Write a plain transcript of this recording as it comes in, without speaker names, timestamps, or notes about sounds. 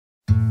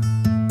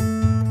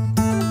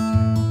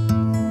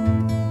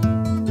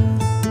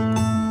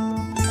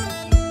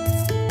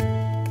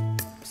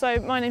So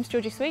my name's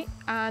Georgie Sweet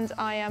and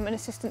I am an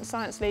assistant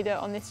science leader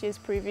on this year's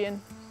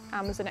Peruvian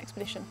Amazon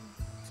expedition.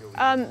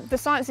 The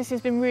science this year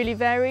has been really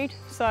varied,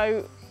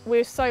 so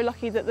we're so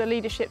lucky that the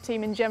leadership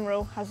team in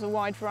general has a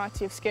wide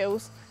variety of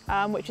skills,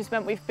 which has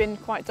meant we've been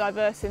quite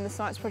diverse in the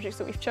science projects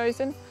that we've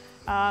chosen.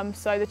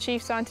 So the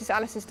chief scientist,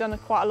 Alice, has done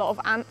quite a lot of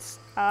ants,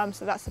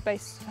 so that's the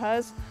basis of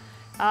hers.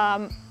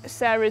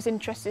 Sarah's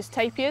interest is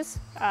tapirs,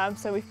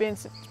 so we've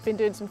been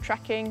doing some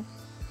tracking.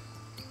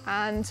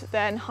 And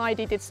then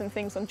Heidi did some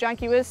things on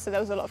jaguars, so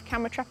there was a lot of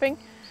camera trapping.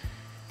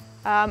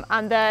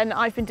 And then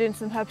I've been doing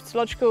some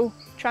herpetological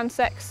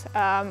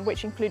transects,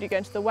 which included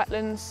going to the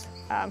wetlands,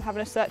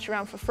 having a search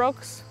around for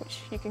frogs,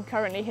 which you can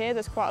currently hear,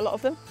 there's quite a lot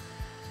of them.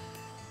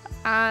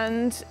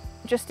 And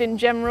just in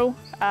general,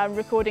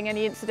 recording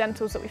any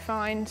incidentals that we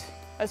find,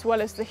 as well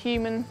as the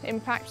human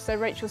impact. So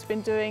Rachel's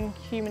been doing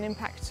human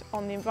impact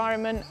on the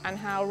environment and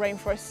how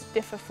rainforests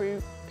differ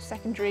through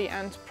secondary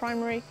and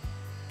primary,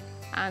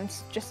 and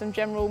just some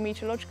general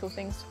meteorological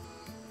things.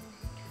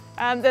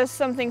 There's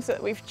some things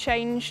that we've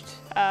changed,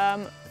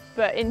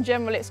 but in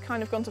general it's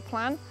kind of gone to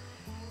plan.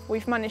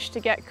 We've managed to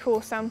get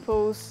core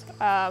samples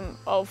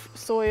of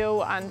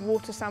soil and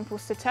water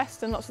samples to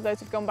test, and lots of those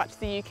have gone back to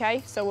the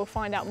UK, so we'll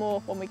find out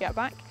more when we get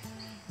back.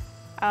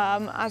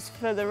 As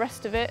for the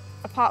rest of it,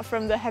 apart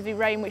from the heavy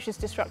rain which has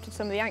disrupted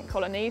some of the ant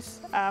colonies,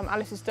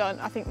 Alice has done,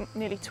 I think,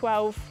 nearly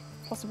 12,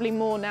 possibly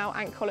more now,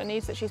 ant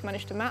colonies that she's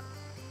managed to map.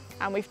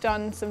 And we've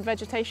done some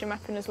vegetation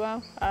mapping as well,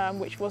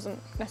 which wasn't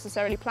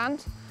necessarily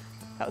planned.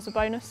 That was a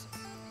bonus.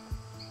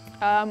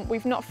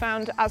 We've not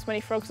found as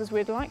many frogs as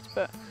we'd liked,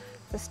 but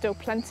there's still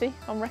plenty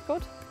on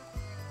record.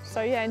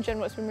 So yeah, in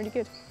general it's been really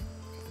good.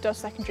 Does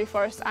secondary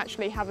forests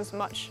actually have as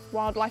much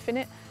wildlife in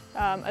it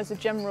as a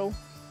general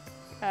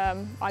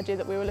idea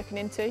that we were looking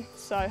into?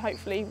 So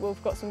hopefully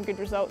we've got some good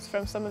results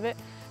from some of it.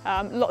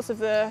 Lots of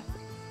the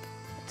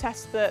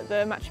tests that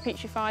the Machu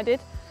Picchu fire did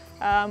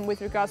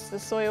with regards to the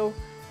soil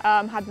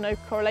had no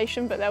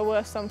correlation, but there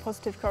were some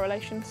positive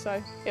correlations,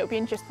 so it'll be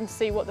interesting to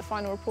see what the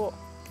final report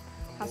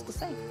has to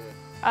say.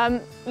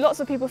 Lots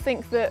of people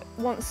think that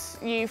once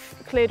you've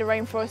cleared a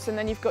rainforest and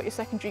then you've got your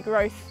secondary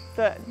growth,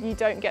 that you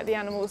don't get the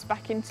animals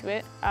back into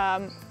it,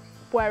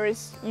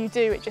 whereas you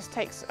do. It just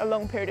takes a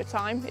long period of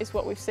time, is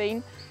what we've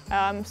seen.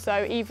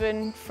 So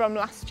even from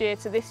last year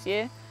to this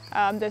year,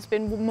 there's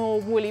been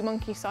more woolly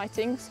monkey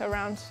sightings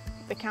around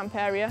the camp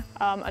area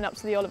and up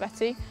to the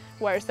Olivetti,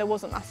 whereas there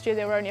wasn't last year.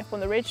 They were only up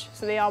on the ridge,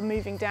 so they are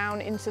moving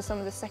down into some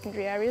of the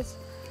secondary areas.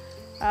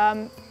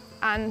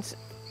 And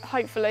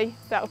hopefully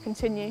that will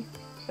continue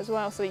as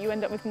well, so that you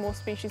end up with more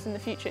species in the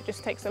future. It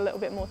just takes a little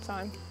bit more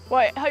time.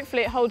 Well,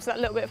 hopefully it holds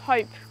that little bit of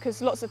hope,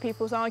 because lots of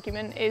people's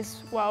argument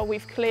is, well,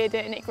 we've cleared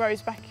it and it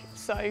grows back,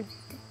 so it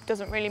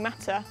doesn't really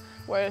matter,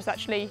 whereas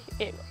actually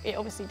it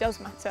obviously does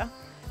matter.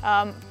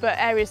 But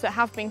areas that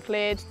have been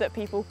cleared that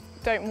people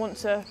don't want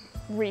to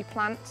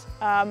replant,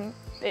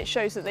 it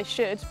shows that they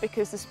should,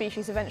 because the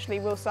species eventually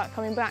will start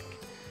coming back.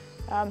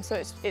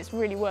 So it's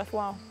really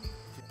worthwhile.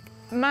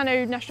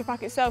 Manu National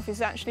Park itself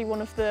is actually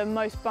one of the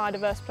most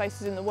biodiverse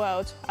places in the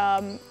world,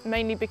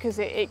 mainly because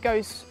it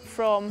goes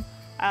from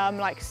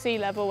like sea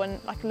level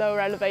and like lower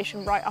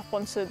elevation right up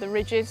onto the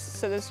ridges.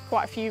 So there's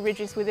quite a few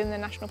ridges within the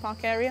national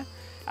park area.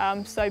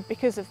 So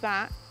because of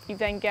that, you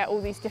then get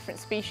all these different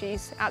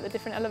species at the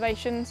different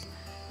elevations,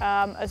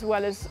 as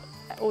well as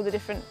all the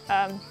different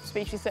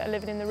species that are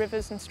living in the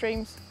rivers and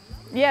streams.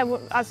 Yeah,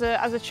 well, as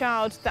a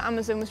child, the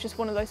Amazon was just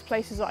one of those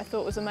places that I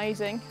thought was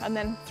amazing. And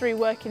then through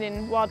working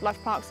in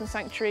wildlife parks and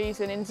sanctuaries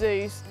and in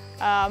zoos,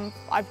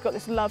 I've got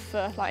this love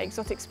for like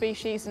exotic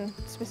species and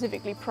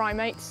specifically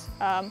primates.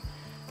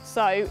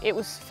 So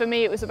for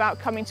me, it was about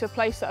coming to a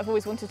place that I've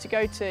always wanted to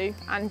go to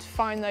and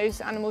find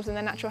those animals in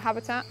their natural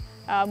habitat,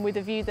 with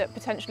a view that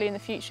potentially in the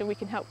future we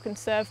can help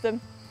conserve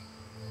them.